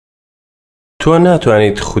تۆ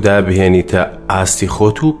ناتوانیت خوددا بهێنیتە ئاستی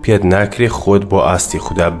خۆت و پێت ناکرێ خۆت بۆ ئاستی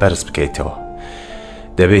خوددا بەرز بکەیتەوە.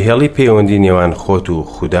 دەبێ هێڵی پەیوەندی نێوان خۆت و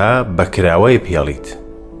خوددا بەکراوەی پێڵیت.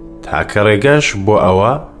 تاکە ڕێگەش بۆ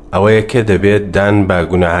ئەوەیە کە دەبێت دان با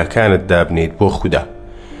گوناهەکانت دابنیت بۆ خوددا.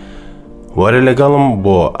 وەرە لەگەڵم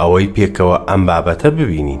بۆ ئەوەی پێکەوە ئەم بابەتە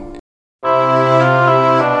ببینین.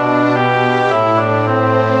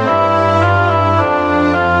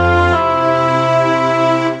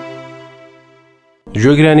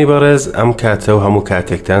 جۆگرانی بەڕێز، ئەم کاتە و هەموو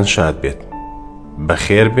کاتێکتان شاد بێت.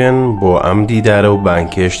 بەخێر بێن بۆ ئەم دیدارە و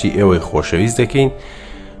بانکێشتی ئێوەی خۆشەویست دەکەین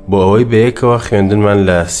بۆ ئەوەی بەیەکەوە خوێندنمان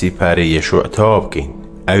لە سیپارەی یەشوع تەواو بکەین،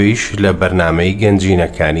 ئەویش لە بەرنامەی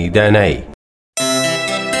گەنجینەکانی دانایی.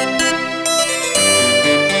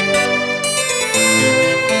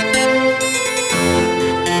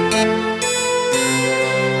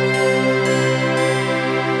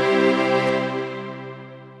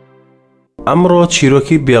 ئەمڕۆ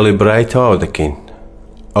چیرۆکی بێڵی برای تەواو دەکەین.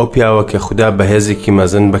 ئەو پیاوە کە خوددا بەهێزێکی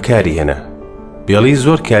مەزن بەکاری هێنا. بێڵی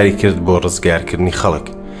زۆر کاری کرد بۆ ڕزگارکردنی خەڵک.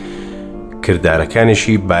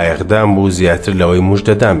 کردارەکانیشی بایەخدان بوو زیاتر لەوەی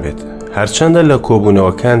موژدەدان بێت. هەرچەندە لە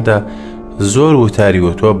کۆبوونەوەکاندا زۆر وتاری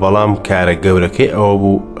وتووە، بەڵام کارە گەورەکەی ئەوە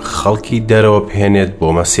بوو خەڵکی دەرەوە بهێنێت بۆ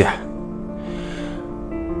مەسیح.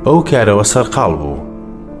 بەو کارەوە سەرقاڵ بوو.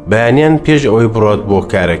 بەیانیان پێش ئەوەی بڕۆت بۆ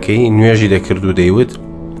کارەکەی نوێژی دەکرد و دەیوت: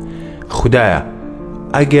 خوددایە،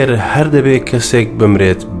 ئەگەر هەر دەبێت کەسێک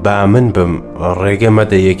بمرێت با من بم، ڕێگە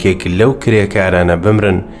مەدە یەکێک لەو کرێکارانە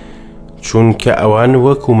بمرن، چونکە ئەوان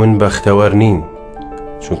وەکو من بەختەوەر نین،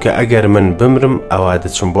 چونکە ئەگەر من بمرم ئەوا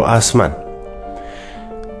دەچم بۆ ئاسمان.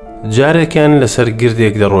 جارێکیان لەسەر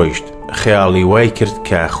گردێک دەڕۆیشت، خەیاڵی وای کرد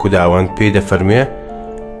کە خودداوەند پێی دەفەرمێ: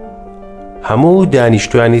 هەموو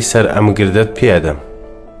دانیشتوانی سەر ئەم گردەت پێدەم.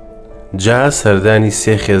 جا سەردانی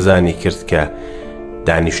سێ خێزانی کرد کە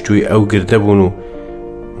دانیشتووی ئەو گردە بوون و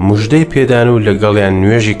موژدەی پێدان و لەگەڵیان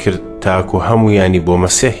نوێژی کرد تاکو هەموویانی بۆ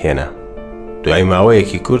مەسیح هێنا. دوای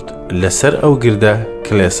ماوەیەکی کورت لەسەر ئەو گردە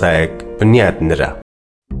کلێسایەک بنیاد نرا.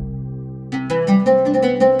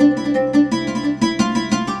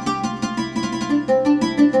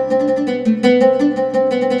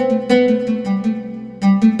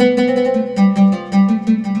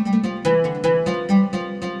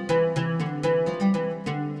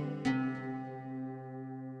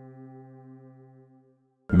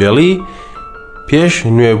 بێڵی پێش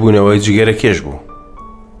نوێبوونەوەی جگەرەکێش بوو.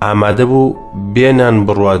 ئامادە بوو بێنان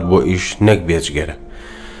بڕوات بۆ ئیش نەک بێجگەرە.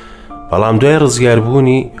 بەڵام دوای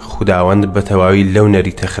ڕزگاربوونی خودداوەند بە تەواوی لەو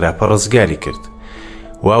نەریتە خراپە ڕزگاری کرد.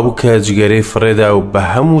 وابوو کە جگەرەی فڕێدا و بە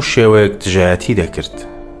هەموو شێوەیەک دژایەتی دەکرد.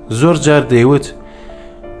 زۆر جار دەیوت: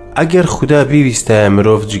 ئەگەر خوددا بیویستایە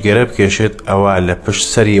مرۆڤ جگەرە بکێشێت، ئەوا لە پشت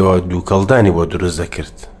سەریەوە دووکەڵدانی بۆ دروست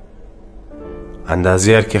دەکرد.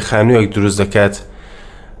 ئەندازیار کە خانوویەک دروست دەکات،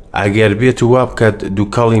 ئەگەر بێت و وا بکات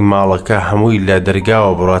دووکەڵی ماڵەکە هەمووی لە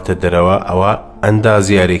دەرگاوە بڕاتە دەرەوە، ئەوە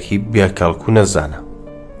ئەندازیارێکی بێکەڵک و نەزانە.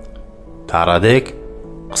 تا ڕادەیەک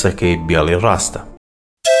قسەکەی بێڵی ڕاستە.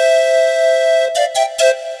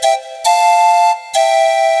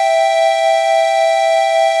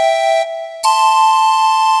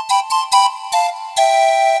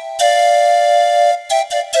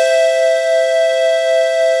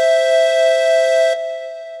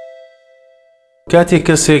 کاتێک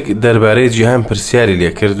کەسێک دەربارەی جیهان پرسیاری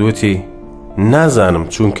لێ کرد، وتی: نازانم،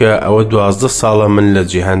 چونکە ئەوە 12 ساڵە من لە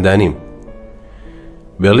جیهاندانیم.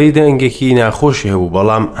 بێڵی دەنگێکی ناخۆشی هەبوو،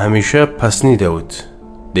 بەڵام هەمیشە پەسنی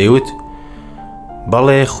دەیوت: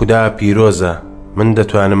 بەڵێ، خوددا پیرۆزە، من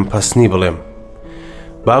دەتوانم پەسنی بڵێم.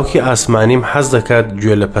 باوکی ئاسمانیم حەز دەکات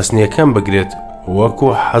گوێ لە پەسنیەکەم بگرێت وەکو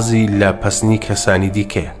حەزی لە پەسنی کەسانی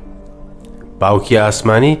دیکەیە. باوکی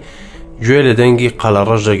ئاسمانی گوێ لە دەنگی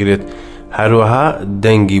قەڵەڕەش دەگرێت، هەروەها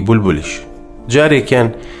دەنگی بولبولیش. جارێکیان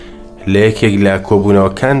لە یەکێک لە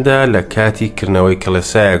کۆبوونەوەکاندا لە کاتی کردنەوەی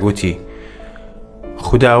کڵێسایە گوتی: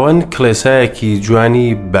 خودداوەند کڵێسایەکی جوانی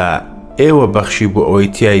بە ئێوە بەخشی بۆ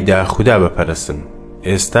ئەوەی تیایدا خوددا بپەرستن.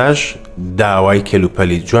 ئێستاش داوای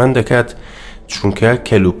کەلوپەلی جوان دەکات، چونکە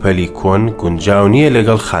کەلوپەلی کۆن گونجاو نییە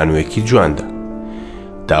لەگەڵ خانوویەکی جواندا.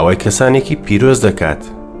 داوای کەسانێکی پیرۆز دەکات،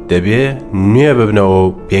 دەبێ نوێ ببنەوە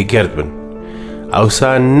و بێگەرد بن.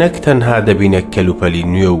 ئەوسا نەک تەنها دەبینە کەلوپەلی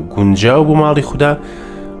نوێ و گونجاو بۆ ماڵی خوددا،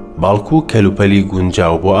 باڵکو کەلوپەلی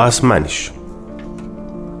گونجاو بۆ ئاسمانیش.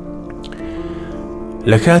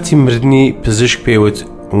 لە کاتی مردنی پزیشک پێوت: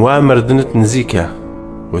 وا مردنت نزیکە.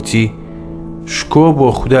 وتی: شکۆ بۆ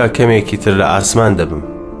خوددا کەمێکی تر لە ئاسمان دەبم.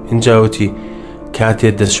 اینجا وتی: کاتێ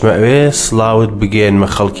دەچمەوێ سڵاوت بگەێنمە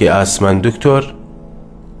خەڵکی ئاسمان دکتۆر.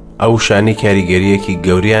 ئەو شانی کاریگەریەکی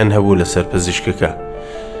گەوریان هەبوو لەسەر پزیشکەکە.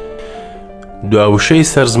 دواوشەی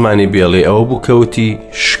سەر زمانی بێڵێ ئەوە بوو کەوتی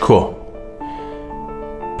شکۆ.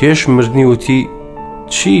 پێش مردنی وتی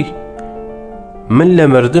چی؟ من لە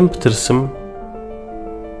مردم بترسم؟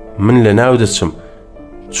 من لە ناو دەچم،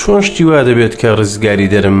 چۆن شتی وا دەبێت کە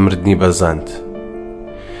ڕزگاری دەرم مردنی بەزاند؟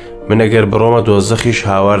 من ئەگەر بڕۆمە دۆزەخیش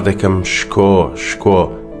هاوار دەکەم شکۆ شکۆ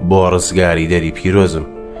بۆ ڕزگاری دەری پیرۆزم،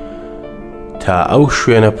 تا ئەو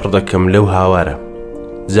شوێنە پڕ دەکەم لەو هاوارە.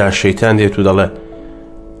 جا شەیتان دێت و دەڵێ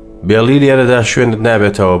بێڵی لێرەدا شوێنت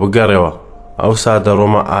نابێتەوە، بگەڕێەوە. ئەوسا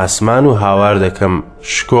دەڕۆمە ئاسمان و هاوار دەکەم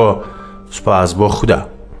شکۆ سوپاس بۆ خودا.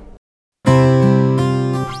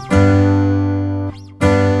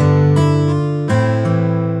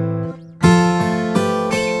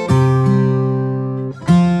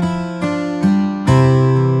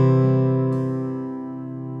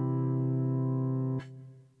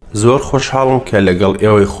 زۆر خۆشحاڵم کە لەگەڵ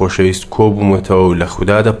ئێوەی خۆشەویست کۆبوومەتەوە و لە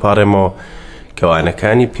خودا دەپاڕێمەوە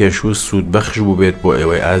کەوانەکانی پێشوو سوودبەخش بوو بێت بۆ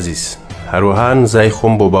ئێوەی ئازیز. هەروەها نزای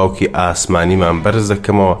خۆم بۆ باوکی ئاسمانیمان بەرز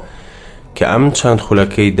دەکەمەوە کە ئەم چەند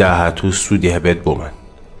خولەکەی داهاتوو سوودی هەبێت بۆمان.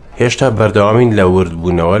 هێشتا بەردەوامین لە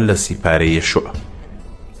وردبوونەوە لە سیپارەی یەشوع.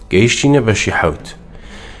 گەیشتینە بەشی 7.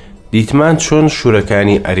 دیتمان چۆن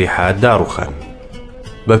شوورەکانی ئەریحا داڕوخان.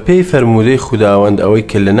 بە پێی فەرموودەی خوداوەند ئەوەی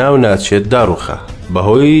کە لە ناو ناچێت داڕوخە،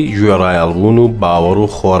 بەهۆی گوێڕایەڵبوون و باوەڕ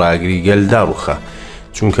و خۆراگری گەل داڕوخە،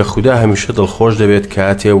 چونکە خوددا هەمیشە دڵخۆش دەبێت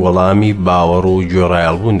کاتێ وەڵامی باوەڕ و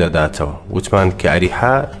گوێڕایەڵبوون دەداتەوە. وتمان کە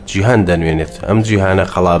ئەریحا جیهان دەنوێنێت، ئەم جیهانە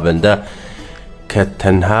قەڵابەندە کە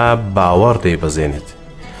تەنها باوەڕ دەیبەزێنێت.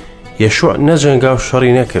 یەشوع نەجەنگا و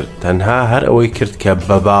شەڕی نەکرد، تەنها هەر ئەوەی کرد کە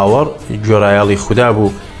بە باوەڕ گوێڕایەڵی خوددا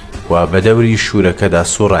بوو و بە دەوری شوورەکەدا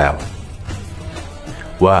سوڕایەوە.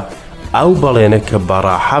 و ئەو بەڵێنە کە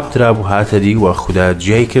بەڕاحەب درابوو هاتە دی و خوددا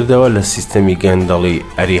جیای کردەوە لە سیستەمی گەندەڵی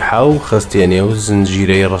ئەریحا و خستێنێ و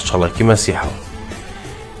زنجیرەی ڕەچەڵەکی مەسیحەوە.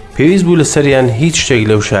 پێویست بوو لەسەریان هیچ شتێک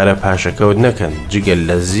لەو شارە پاشەکەوت نەکەن جگەل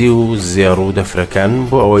لە زی و زێڕ و دەفرەکان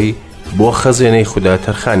بۆ ئەوەی بۆ خەزێنەی خوددا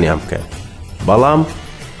تەرخانیان بکەن. بەڵام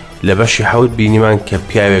لە بەشی 7 بینیمان کە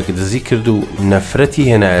پیاوێک دزی کرد و نەفرەتی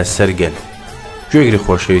هێنایە سەرگەل. گوێگری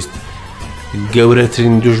خۆشەویست،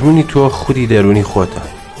 گەورەترین دوژمنی تۆ خودی دەرونی خۆتە.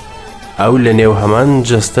 ئەو لە نێو هەمان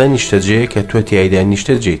جەستە نیشتەجەیە کە تۆ تیایدا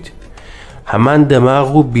نیشتەجێیت، هەمان دەماغ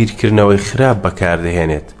و بیرکردنەوەی خراپ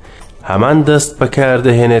بەکاردەهێنێت، هەمان دەست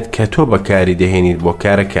بەکاردەهێنێت کە تۆ بەکاری دەهێنیت بۆ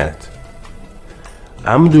کارەکانت.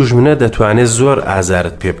 ئەم دوژمنە دەتوانێت زۆر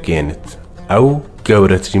ئازارت پێ بگێنێت. ئەو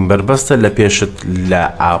گەورەترین بربەستە لە پێشت لە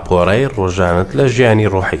ئاپۆڕەی ڕۆژانت لە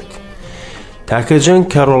ژیانی ڕۆحیت. تاکە جەنگ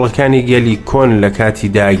کە ڕۆڵەکانی گەلی کۆن لە کاتی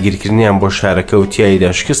داگیرکردنیان بۆ شارەکە و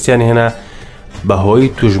تیایدا شکستیان هێنا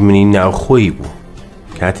بەهۆی توژمنی ناوخۆیی بوو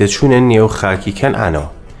کاتێ چوونە نێو خاکی کەنعانەوە.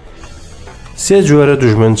 3 جۆرە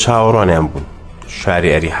دوژمن چاوەڕوانیان بوون: شاری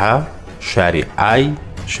ئەریحا، شاری ئای،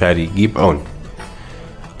 شاری گیبعۆن.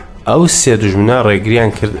 ئەو 3 دوژمنە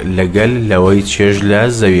ڕێگریان کرد لەگەل لەوەی چێژ لە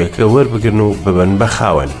زەویەکە وەربگرن و ببن بە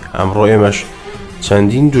خاوەنی. ئەمڕۆ ئێمەش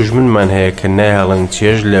چەندین دوژمنمان هەیە کە نایهەڵن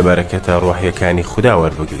چێژ لە بەرەکەتە ڕۆحیەکانی خوددا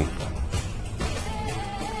وەربگرین.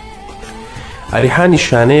 ئەریحا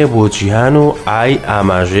نیشانەیە بۆ جیهان و ئای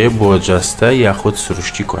ئاماژەیە بۆ جەستە یاخود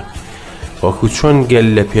سروشتی کۆن. وەکو چۆن گەل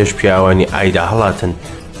لە پێش پیاوانی ئایدا هەڵاتن،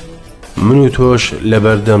 من و تۆش لە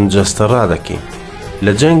بەردەم جەستە ڕادەکەین.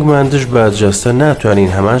 لە جەنگمان دژ بە جەستە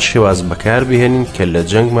ناتوانین هەمان شێواز بەکار بهێنین کە لە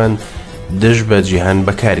جەنگمان دژ بە جیهان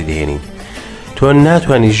بەکاری دەهێنین. تۆ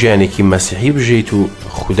ناتوانی ژیانێکی مەسیحی بژیت و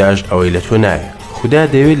خودداش ئەوەی لە تۆ ناوێت. خوددا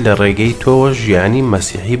دەوێت لە ڕێگەی تۆوە ژیانی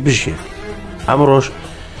مەسیحی بژێت. ئەمڕۆژ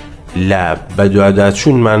لە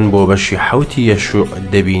بەدواداچوونمان بۆ بەشی 7 یەشوع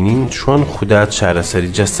دەبینین چۆن خوددا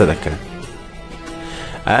چارەسەری جەستە دەکات.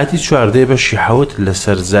 ئاەتی 14 بەشی 7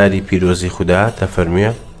 لەسەر زاری پیرۆزی خوددا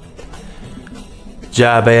دەفەرموویە: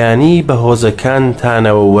 جا بەیانی بە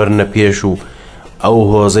هۆزەکانتانەوە وەرنە پێش و ئەو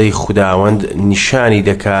هۆزەی خوداوەند نیشانی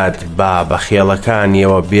دەکات با بە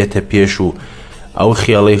خێڵەکانیەوە بێتە پێش و ئەو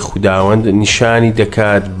خێڵەی خوداوەند نیشانی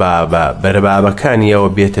دەکات با بە بەربابەکانیەوە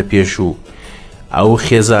بێتە پێش و ئەو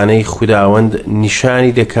خێزانەی خوداوەند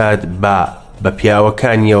نیشانی دەکات بە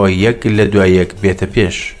پیاوەکانیەوە یەک لە دوای یەک بێتە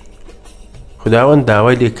پێش. خوداوەند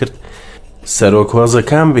داوای لێ کرد سەرۆک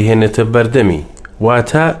هۆزەکان بهێنێتە بەردەمی،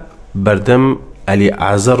 واتە بەردەم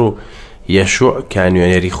ئەلیعازەر و یەشوع کە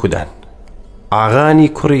نوێنەری خوددان. ئاغانی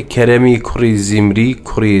کوڕی کەرەمی کوڕی زیمری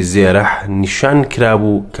کوڕی زێرەح نیشان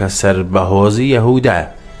کرابوو کە سەر بەهۆزی یەهودایە.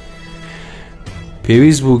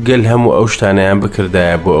 پێویست بوو گەل هەموو ئەو شتانەیان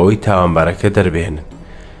بکردایە بۆ ئەوەی تاوانبارەکە دەربێنن.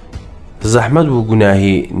 زەحمەت بوو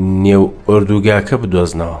گوناهی نێو ئۆردوگاکە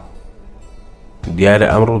بدۆزنەوە. دیارە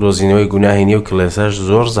ئەمڕۆ دۆزینەوەی گوناهی نێو کڵێساش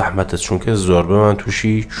زۆر زەحمەتە، چونکە زۆربەمان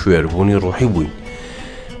تووشی کوێربوونی ڕوحی بووین.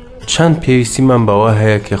 چەند پێویستیمان بەوە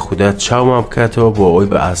هەیە کە خوددا چاومان بکاتەوە بۆ ئەوەی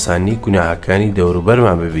بە ئاسانی گوناهەکانی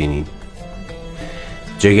دەوروبەرمان ببینین.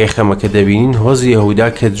 جێگەی خەمەکە دەبینین هۆزی یەهودا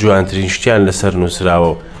کە جوانترین شتیان لەسەر نووسراوە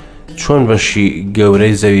و چۆن بەشی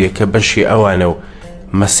گەورەی زەویە کە بەشی ئەوانە و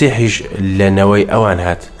مەسیحیش لە نەوەی ئەوان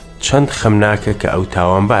هات چەند خەمناکە کە ئەو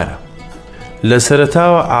تاوانبارە. لە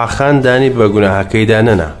سەرەتاوە ئاخان دانی بە گوناهەکەیدا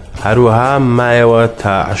نەنا، هەروەها مایەوە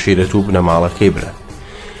تا عەشیرەت و بنەماڵەکەی برە.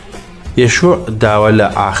 یەشوع داوا لە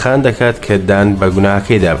ئاخان دەکات کە دان بە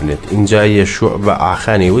گوناهەکەیدا بنێت. اینجا یەشوع بە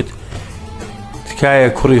ئاخانی وت تکایە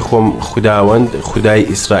کوڕی خۆم خوداوەند خودای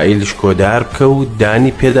ئیسرائیلش کۆدار بکە و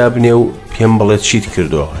دانی پێدا بنێ و پێم بڵێ چیت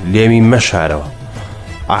کردووە، لێمی مەشارەوە.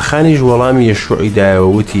 ئاخانیش وەڵامی یەشوعی دایەوە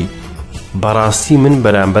وتی بەڕاستی من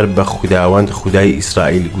بەرامبەر بە خوداوەند خودای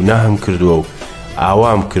ئیسرائیل گوناهم کردووە و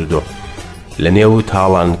ئاوام کردووە. لە نێو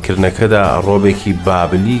تاڵانکردنەکەدا ڕۆبێکی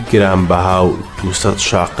بابلی گرانبەها و 200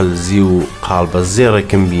 شاقل زی و قاڵبە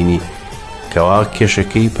زێڕێکم بینی کەوا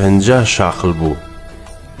کێشەکەی 50 شاقل بوو.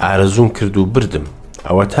 ئارەزوم کرد و بردم،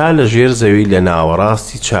 ئەوە تا لە ژێر زەوی لە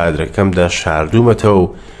ناوەڕاستی چادرەکەمدا شاردوومەتەوە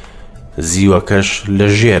و زیوەکەش لە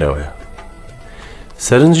ژێرەوەیە.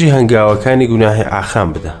 سەرنجی هەنگاوەکانی گوناهی ئاخان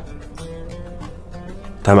بدە.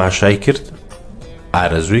 تەماشای کرد،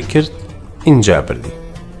 ئارەزووی کرد، ئینجا بردی.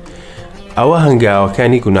 ئەوە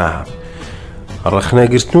هەنگاوەکانی گوناهە.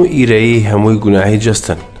 ڕخنەگرتن و ئیرەیی هەمووی گوناهی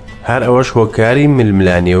جەستن، هەر ئەوەش هۆکاری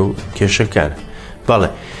ململانێ و کێشەکانە. بەڵێ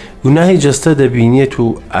گوناهی جەستە دەبینێت و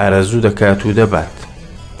ئارەزوو دەکات و دەبات.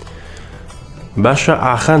 باشە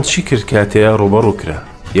ئاخان چی کرد کاتەیە ڕوبەڕوو کرا؟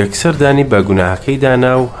 یەکسەر دانی بە گوناهەکەی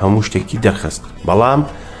دانا و هەموو شتێکی دەرخست. بەڵام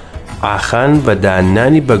ئاخان بە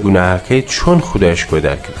دانانی بە گوناهەکەی چۆن خودایش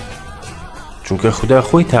کۆدار کرد؟ چونکە خوددا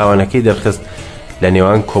خۆی تاوانەکەی دەرخست لە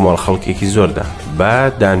نێوان کۆمەڵ خەڵکێکی زۆردا. با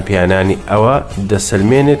دانپیانانی ئەوە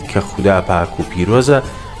دەسەلمێنێت کە خوددا پاک و پیرۆزە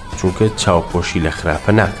چونکە چاوپۆشی لە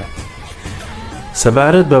خراپە ناکات.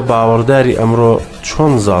 سەبارەت بە باوەڕداری ئەمڕۆ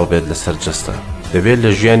چۆن زاڵ بێت لەسەر جەستە؟ دەبێت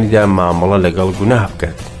لە ژیانیدا مامەڵە لەگەڵ گوناه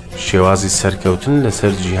بکات. شێوازی سەرکەوتن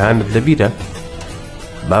لەسەر جیهانت لەبیرە؟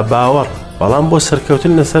 با باوەڕ، بەڵام بۆ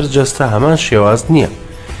سەرکەوتن لەسەر جەستە هەمان شێواز نییە.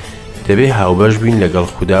 دەبێت هاوبەش بین لەگەڵ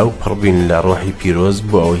خوددا و پڕبین لە ڕۆحی پیرۆز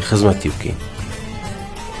بۆ ئەوەی خزمەتی بکەین.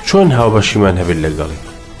 چۆن هاوبەشیمان هەبێت لەگەڵی؟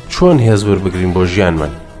 چۆن هێز وەربگرین بۆ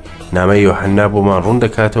ژیانمان؟ نامەی یۆحەنا بۆمان ڕوون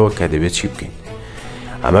دەکاتەوە کە دەبێت چی بکەین.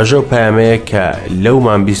 ئەمەژە و پەیامەیە کە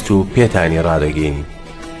لەومان بیست و پێتانی ڕادەگەینین.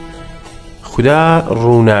 خوددا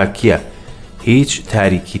ڕووناکیە، هیچ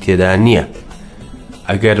تاریکی تێدا نییە.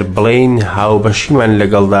 ئەگەر بڵێین هاوبەشیمان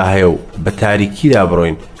لەگەڵدا هەیە و بە تاریکیدا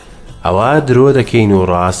بڕۆین، ئەوە درۆ دەکەین و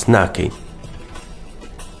ڕاست ناکەین.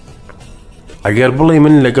 ئەگەر بڵێ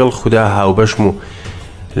من لەگەڵ خوددا هاوبەشم و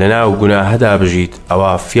لە ناو گوناهەدا بژیت،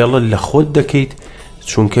 ئەوە فێڵت لە خۆت دەکەیت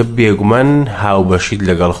چونکە بێگومان هاوبەشیت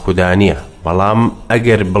لەگەڵ خوددا نییە. بەڵام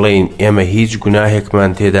ئەگەر بڵێین ئێمە هیچ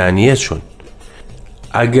گوناهێکمان تێدا نییە چۆن؟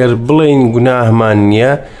 ئەگەر بڵێین گوناهمان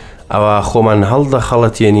نییە، ئەوە خۆمان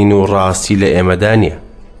هەڵدەخەڵەتێنین و ڕاستی لە ئێمەدا نییە.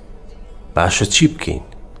 باشە چی بکەین؟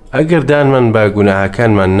 ئەگەر دانمان بە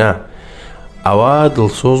گوناهەکانمان نا، ئەوە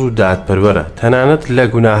دڵسۆز و دادپەروەرە، تەنانەت لە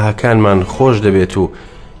گوناهەکانمان خۆش دەبێت و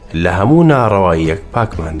لە هەموو ناڕەواییەک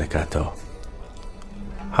پاکمان دەکاتەوە.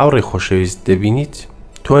 هاوڕێی خۆشەویست، دەبینیت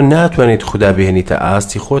تۆ ناتوانیت خوددا بهێنیتە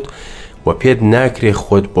ئاستی خۆت و پێت ناکرێ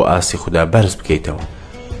خۆت بۆ ئاستی خوددا بەرز بکەیتەوە.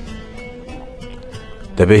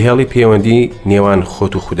 دەبێت هێڵی پەیوەندی نێوان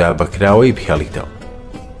خۆت و خوددا بەکراوەی بهێڵیتەوە.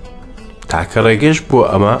 تاکە ڕێگەش بۆ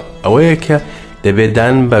ئەمە ئەوەیە کە دەبێت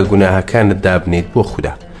دان بە گوناهەکانت دابنیت بۆ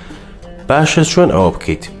خوددا. باشە چۆن ئەوە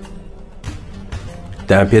بکەیت؟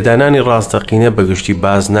 دانپێدانانی ڕاستەقینە بەگشتی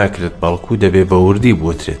باز ناکرێت، بەڵکو دەبێت بە وردی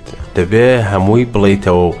بوترێت. دەبێت هەمووی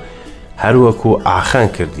بڵێیتەوە و هەروەکو ئاخان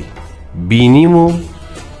کردی. بینیم و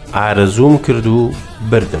ئارەزووم کرد و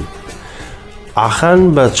بردم. ئاخان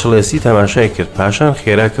بە چڵێسی تەماشای کرد، پاشان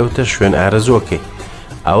خێرا کەوتە شوێن ئارەزۆکەی.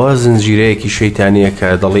 ئەوە زنجیرەیەکی شەیتانیە کە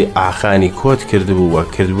دڵی ئاخانی کۆت کردبوو و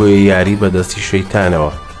کردبووە یاری بەدەستی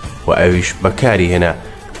شەیتانەوە و ئەویش بەکاری هێنا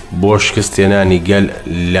بۆ شکستێنانی گەل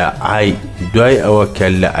لە ئای دوای ئەوە کە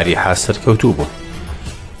لە ئەریحا سەرکەوتوو بوو.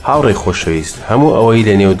 هاوڕێی خۆشەویست، هەموو ئەوەی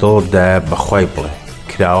لە نێو دڵتدایە بەخوای بڵێ،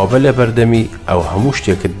 کراوە لە بەردەمی ئەو هەموو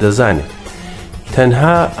شتێکت دەزانێت.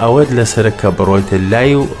 تەنها ئەوەت لەسرە کە بڕۆیتە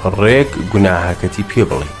لای و ڕێک گوناهەکەتی پێ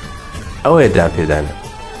بڵێ. ئەوەیە دانپێدانە.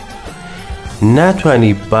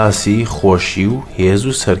 ناتوانی باسی خۆشی و هێز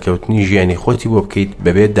و سەرکەوتنی ژیانی خۆتی بۆ بکەیت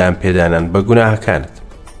بەبێت دانپێدانان بە گوناهەکانت.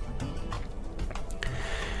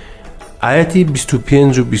 ئاەتی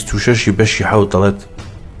 25 و 26 بەشی 7 دەڵێت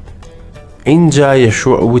اینجا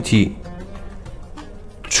یەشوع وتی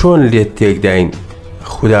چۆن لێت تێکداین،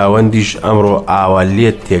 خوداوەندیش ئەمڕۆ ئاوا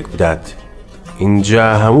لێت تێک بدات. اینجا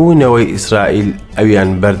هەموو نەوەی ئیسرائیل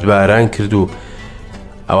ئەویان بەردباران کرد و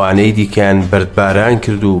ئەوانەی دیکەیان بەردباران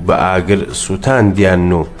کرد و بە ئاگر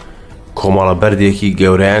سووتاندیان و کۆمەڵە بەردێکی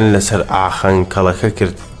گەورەیان لەسەر ئاخەنکەڵەکە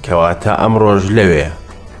کرد کەواتە ئەمڕۆژ لەوەیە.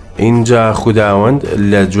 اینجا خوداوەند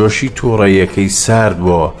لە جۆشی تووڕەیەکەی سارد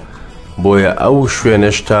بۆ بۆیە ئەو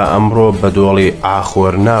شوێنەش تا ئەمڕۆ بە دۆڵی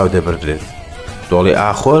ئاخۆر ناو دەبردرێت. دۆڵی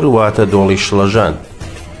ئاخۆر واتە دۆڵی شڵەژان.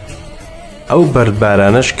 ئەو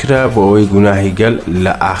بەردبارانەش کرا بۆ ئەوەی گوناهی گەل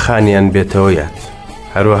لە ئاخانیان بێتەوە یاد.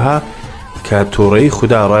 هەروەها کە تووڕەی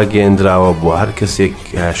خوددا ڕاگەیەندراوە بۆ هەر کەسێک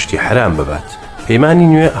هەشتی حرام ببات. پەیمانی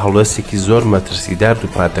نوێ هەڵوەستێکی زۆر مەترسیدار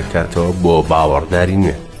دووپات دەکاتەوە بۆ باوەڕداری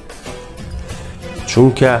نوێ.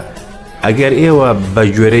 چونکە ئەگەر ئێوە بە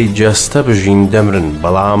گوێرەی جەستە بژین دەمرن،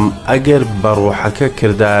 بەڵام ئەگەر بە ڕوحەکە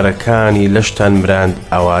کردارەکانی لەشتان مراند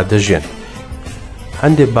ئەوا دەژێن.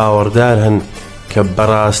 هەندێک باوەڕدار هەن کە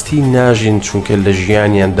بەڕاستی ناژین چونکە لە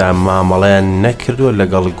ژیانیاندا مامەڵەیان نەکردووە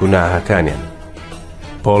لەگەڵ گوناهەکانیان.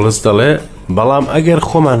 پۆلس دەڵێ بەڵام ئەگەر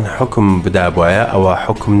خۆمان حکم بدابوایە ئەوە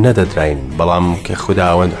حکم نەدەدراین، بەڵام کە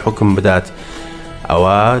خوداوەند حکم بدات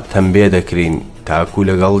ئەوە تەمبێ دەکرین تاکو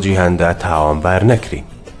لەگەڵ جیهاندا تاوانبار نەکرین.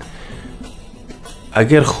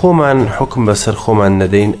 ئەگەر خۆمان حکم بەسەر خۆمان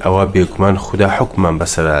نەدەین ئەوە بێگومان خوددا حکممان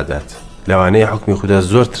بەسەردات. لەوانەیە حکمی خوددا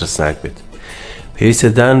زۆر ترسناک بێت. پێویستە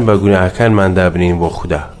دان بە گوناهەکانماندا بنین بۆ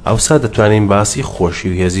خوددا، ئەوسا دەتوانین باسی خۆشی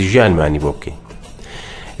و هێزی ژیانمانی بۆ بکەین.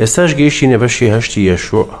 ئێستاش گەیشتینە بەشی هەشتی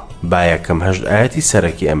یەشوع، با یەکەم هەشت ئاەتی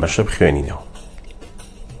سەرەکی ئەم بەشە بخوێنینەوە.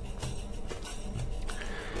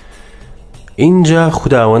 اینجا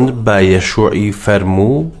خوداوەند با یەشوعی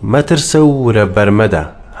فەرموو مەترسە و ورە بەرمەدە،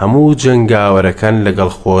 هەموو جەنگاوەرەکان لەگەڵ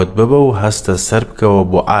خۆت ببە و هەستە سەر بکەوە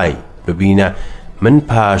بۆ ئای، ببینە من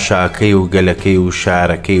پاشاکەی و گەلەکەی و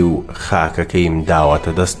شارەکەی و خاکەکەیم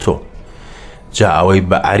داوەتە دەست تۆ. جا ئەوەی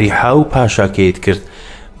بە ئەریحا و پاشاکەیت کرد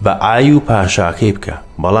بە ئای و پاشاکەی بکە،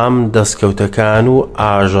 بەڵام دەستکەوتەکان و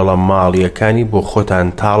ئاژەڵە ماڵیەکانی بۆ خۆتان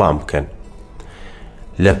تاڵام بکەن.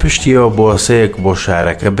 لە پشتیەوە بۆسەیەک بۆ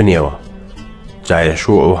شارەکە بنێوە. جا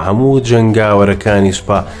یەشوع و هەموو جەنگاوەرەکانی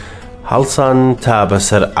سوپا هەڵسان تا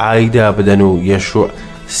بەسەر ئایدا بدەن و یەشوع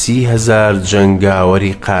 30,000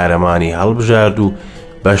 جەنگاوەری قارەمانی هەڵبژارد و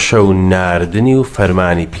بە شەو ناردنی و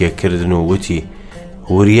فەرمانی پێکردن و وتی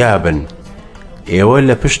وریابن، ئێوە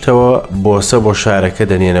لە پشتەوە بۆسە بۆ شارەکە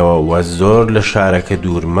دەنێنەوە و زۆر لە شارەکە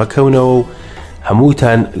دوور مەکەونەوە و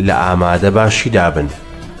هەمووتان لە ئامادە باشی دابن.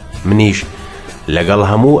 منیش لەگەڵ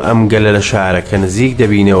هەموو ئەم گەلە لە شارەکە نزیک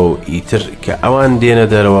دەبینەوە و ئیتر کە ئەوان دێنە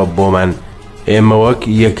دەرەوە بۆمان ئێمە وەک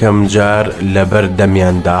یەکەم جار لەبەر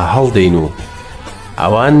دەمیاندا هەڵدەین و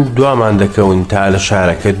ئەوان دوامان دەکەون تا لە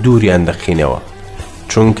شارەکە دووریان دەخینەوە،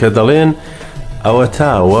 چونکە دەڵێن ئەوە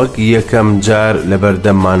تا وەک یەکەم جار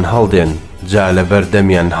لەبەردەممان هەڵدێن جا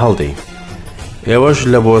لەبەردەمیان هەڵدەین. ئێوەش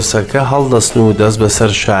لە بۆسەکە هەڵدەستن و دەست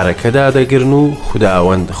بەسەر شارەکەدا دەگرن و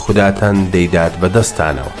خوداوەند خوداتان دەیدات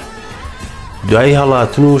بەدەستانەوە. دوای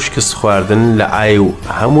هەڵاتن و شکست خواردن لە ئای و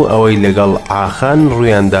هەموو ئەوەی لەگەڵ ئاخان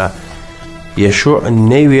ڕوویاندا، یەشوع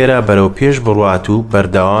نەیوێرا بەرەو پێش بڕوات و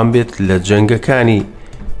بەردەوام بێت لە جەنگەکانی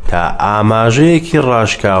تا ئاماژەیەکی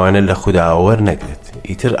ڕاشکاوانە لە خوداوە وەرنەگرێت.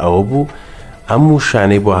 ئیتر ئەوە بوو هەموو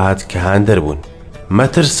شانەی بۆ هات کە هاندەر بوون.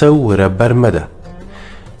 مەترسە و ورە بەرمەدە.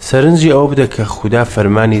 سەرنجی ئەو بدە کە خوددا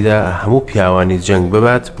فەرمانیدا هەموو پیاوانی جەنگ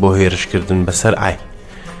ببات بۆ هێرشکردن بەسەر ئای.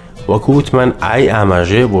 وەکو وتمان ئای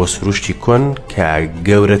ئاماژەیە بۆ سروشتی کۆن کە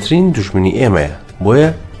گەورەترین دوژمنی ئێمەیە، بۆیە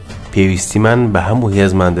پێویستیمان بە هەموو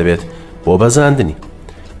هێزمان دەبێت بۆ بەزاندنی.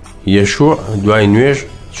 یەشوع دوای نوێژ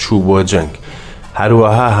چوو بۆ جەنگ.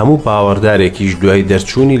 هەروەها هەموو باوەڕدارێکیش دوای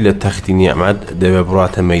دەرچوونی لە تەختی نیعمەت دەبێ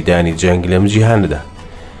بڕاتە مەیدانی جەنگ لەم جیهاندا.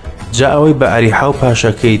 جا ئەوەی بە ئەریحا و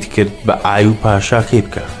پاشاکەیت کرد بە ئای و پاشاکەی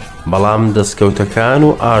بکە، بەڵام دەستکەوتەکان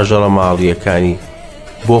و ئاژەڵە ماڵیەکانی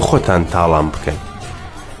بۆ خۆتان تاڵام بکەن.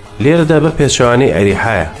 لێرەدا بە پێچەوانەی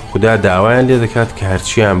ئەریحایە خوددا داوایان لێ دەکات کە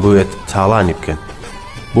هەرچیان بوێت تاڵانی بکەن.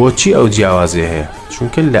 بۆچی ئەو جیاوازیە هەیە؟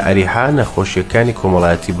 چونکە لە ئەریحا نەخۆشیەکانی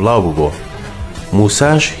کۆمەڵایەتی بڵاو بووبووە.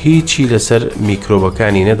 موساش هیچی لەسەر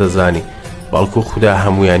میکرۆبەکانی نەدەزانی، بەڵکو خوددا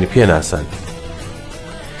هەمویانی پێناساند.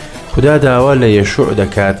 خوددا داوا لە یەشوع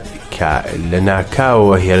دەکات کە لە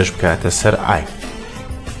ناکاوەوە هێرش بکاتە سەر ئای.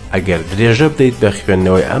 ئەگەر درێژە بدەیت بە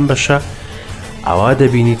خوێندنەوەی ئەم بەشە، ئەوا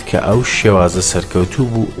دەبینیت کە ئەو شێوازە سەرکەوتوو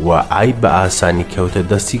بوو و ئای بە ئاسانی کەوتە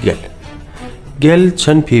دەستی گەل. گەل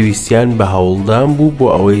چەند پێویستیان بە هەوڵدان بوو بۆ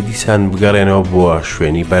ئەوەی دیسان بگەڕێنەوە بۆ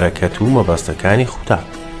شوێنی بەرەکەت و مەبەستەکانی خوددا.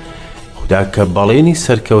 خوددا کە بەڵێنی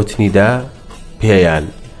سەرکەوتنیدا پێیان،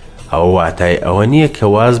 ئەو واتای ئەوە نییە کە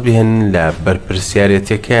واز بهێن لە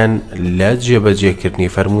بەرپرسیارەتەکان لە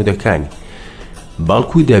جێبەجێکردنی فەرموودەکانی،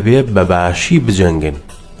 بەڵکو دەبێت بە باشی بجەنگن.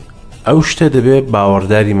 ئەو شتە دەبێت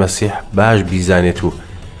باوەڕداری مەسیح باش بیزانێت و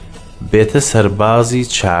بێتە سەربازی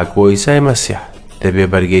چاک بۆ ئیسای مەسیح. دەبێ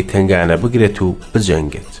بەرگەی تنگانە بگرێت و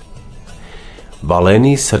بجەنگێت.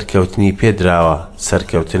 بەڵێنی سەرکەوتنی پێدراوە،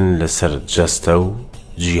 سەرکەوتن لەسەر جەستە و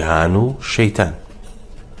جیهان و شەیتان.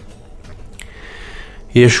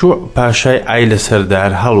 یەشوع پاشای ئای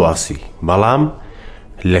لەسەردار هەڵواسی، بەڵام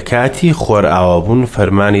لە کاتی خۆرئاوابوون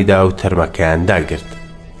فەرمانیدا و تەرمەکەیان داگرت.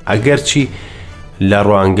 ئەگەرچی لە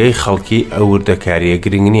ڕوانگەی خەڵکی ئەو وردەکاریە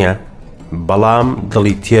گرنگ نییە، بەڵام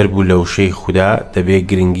دڵی تێر بوو لە وشەی خوددا دەبێ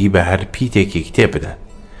گرنگی بە هەر پیتێکی کتێب بدەن.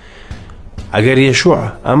 ئەگەر یەشوع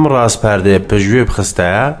ئەم ڕاستپاردەیە پشتگوێ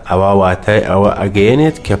بخستایە، ئەوا واتای ئەوە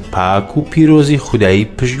ئەگەیەنێت کە پاک و پیرۆزی خودایی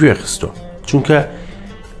پشتگوێ خستۆ، چونکە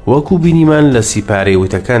وەکو بینیمان لە سیپارەی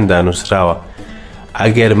وتەکاندا نووسراوە،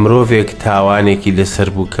 ئەگەر مرۆڤێک تاوانێکی لەسەر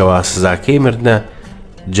بوو کەوا سزاکەی مردنە،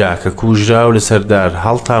 جاکە کوژرا و لەسەردار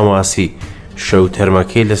هەڵتانواسی، شەو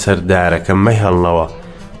تەرمەکەی لەسەر دارەکە مەهێڵنەوە،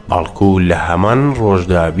 بەڵکو لە هەمان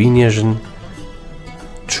ڕۆژدا بینێژن،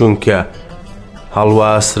 چونکە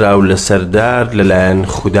هەڵواسرا و لەسەردار لەلایەن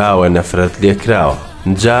خوداوە نەفرەت لێکراوە.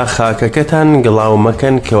 جا خاکەکەتان گڵاو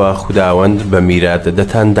مەکەن کەوا خوداوەند بە میرات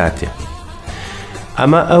دەتانداتێ.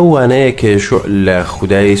 ئەمە ئەو وانەیە کە یەشوع لە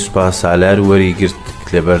خودای سوپاسالار وەریگرت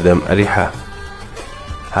لە بەردەم ئەریحا.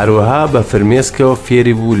 هەروەها بە فرمێسکەوە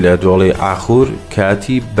فێری بوو لە دۆڵی ئاخور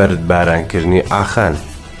کاتی بەردبارانکردنی ئاخان،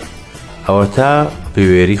 ئەوە تا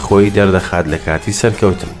بوێری خۆی دەردەخات لە کاتی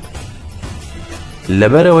سەرکەوتن.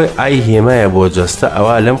 لەبەرەوەی ئای هێمایە بۆ جەستە،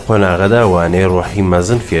 ئەوا لەم قۆناغەدا وانەی ڕۆحی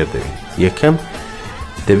مەزن فێردەوێت. یەکەم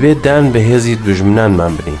دەبێت دان بە هێزی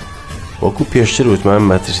دوژمنانمان بنین، وەکو پێشتر وتمان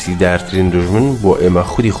مەترسیدارترین دوژمن بۆ ئێمە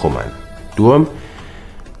خودی خۆمان. دووەم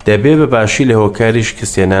دەبێ بە باشی لە هۆکاری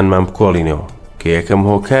شکستێنانمان بکۆڵینەوە، کە یەکەم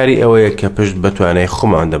هۆکاری ئەوەیە کە پشت بەتوانای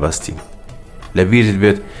خۆمان دەبەستین. لەبیرت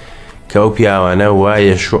بێت کە ئەو پیاوانە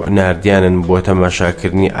وایە شوع ناردیانن بۆ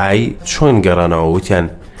تەماشاکردنی ئای چۆن گەڕانەوە، وتیان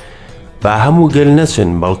با هەموو گەل نەچن،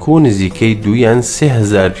 بەڵکو نزیکەی 2 یان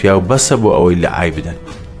 3,000 پیاو بەسە بۆ ئەوەی لە ئای بدەن،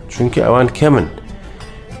 چونکە ئەوان کەمن.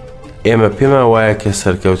 ئێمە پێمان وایە کە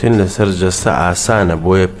سەرکەوتن لەسەر جەستە ئاسانە،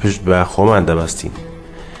 بۆیە پشت بە خۆمان دەبەستین.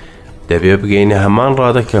 دەبێ بگەینە هەمان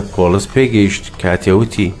ڕادە کە پۆلس پێگەیشت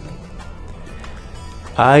کاتێوتی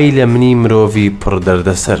ئای لە منی مرۆڤی پڕ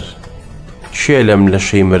دەردەسەر، کێ لەم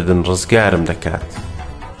لەشەی مردن ڕزگارم دەکات.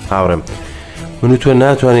 هاوڕێم، من و تۆ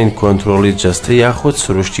ناتوانین کۆنتڕۆڵی جەستە یاخود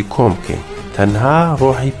سروشتی کۆم بکەین، تەنها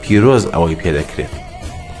ڕۆحی پیرۆز ئەوەی پێدەکرێت.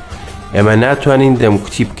 ئێمە ناتوانین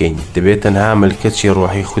دەمکوتی بکەین، دەبێت تەنها ملکەتی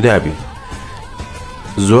ڕۆحی خوددا بین.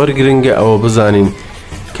 زۆر گرنگە ئەوە بزانین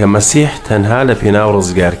کە مەسیح تەنها لە پێناو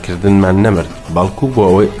ڕزگارکردنمان نەمرد، بەڵکو بۆ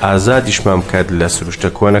ئەوەی ئازادیشمان بکات لە سروشتە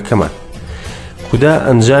کۆنەکەمان. خوددا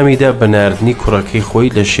ئەنجامیدا بە ناردنی کوڕەکەی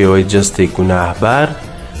خۆی لە شێوەی جەستەی گوناهبار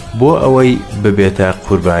بۆ ئەوەی ببێتە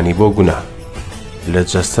قوربانی بۆ گوناه. لە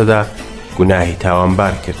جەستەدا گوناهی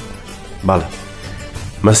تاوانبار کرد. بەڵێ،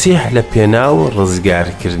 مەسیح لە پێناو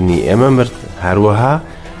ڕزگارکردنی ئێمە مرد، هەروەها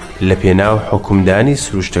لە پێناو حکومدانی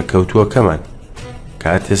سروشتە کەوتووەکەمان.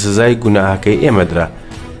 کاتێ سزای گوناهەکەی ئێمە درا،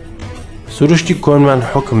 سروشتی کۆنمان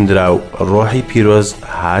حکم درا و ڕۆحی پیرۆز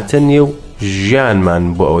هاتە نێو ژیانمان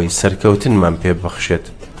بۆ ئەوەی سەرکەوتنمان پێ بەخشێت.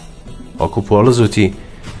 وەکو پۆلس وتی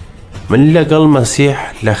من لەگەڵ مەسیح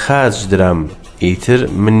لە خاج درام، ئیتر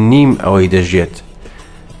من نیم ئەوەی دەژێت،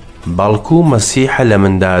 بەڵکو مەسیحە لە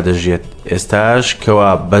مندا دەژێت. ئێستاش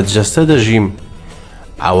کەوا بەجەستە دەژیم،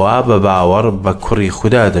 ئەوا بە باوەڕ بە کوڕی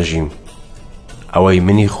خوددا دەژیم، ئەوەی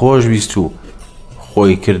منی خۆش ویست و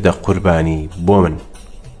خۆی کردە قوربانی بۆ من.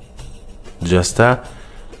 جەستە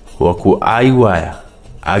وەکو ئای وایە،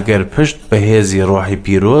 ئەگەر پشت بە هێزی ڕۆحی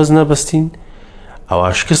پیرۆز نەبەستین، ئەوا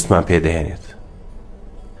شکستمان پێدەهێنێت.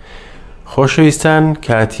 خۆشەویستان،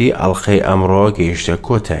 کاتی ئەڵقەی ئەمڕۆ گەیشتە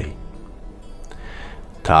کۆتایی.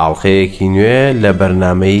 تا ئەڵقەیەکی نوێ لە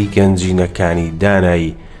بەرنامەی گەنجینەکانی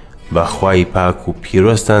دانایی بەخوای پاک و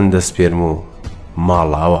پیرۆستان دەسپێرم و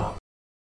ماڵاوە.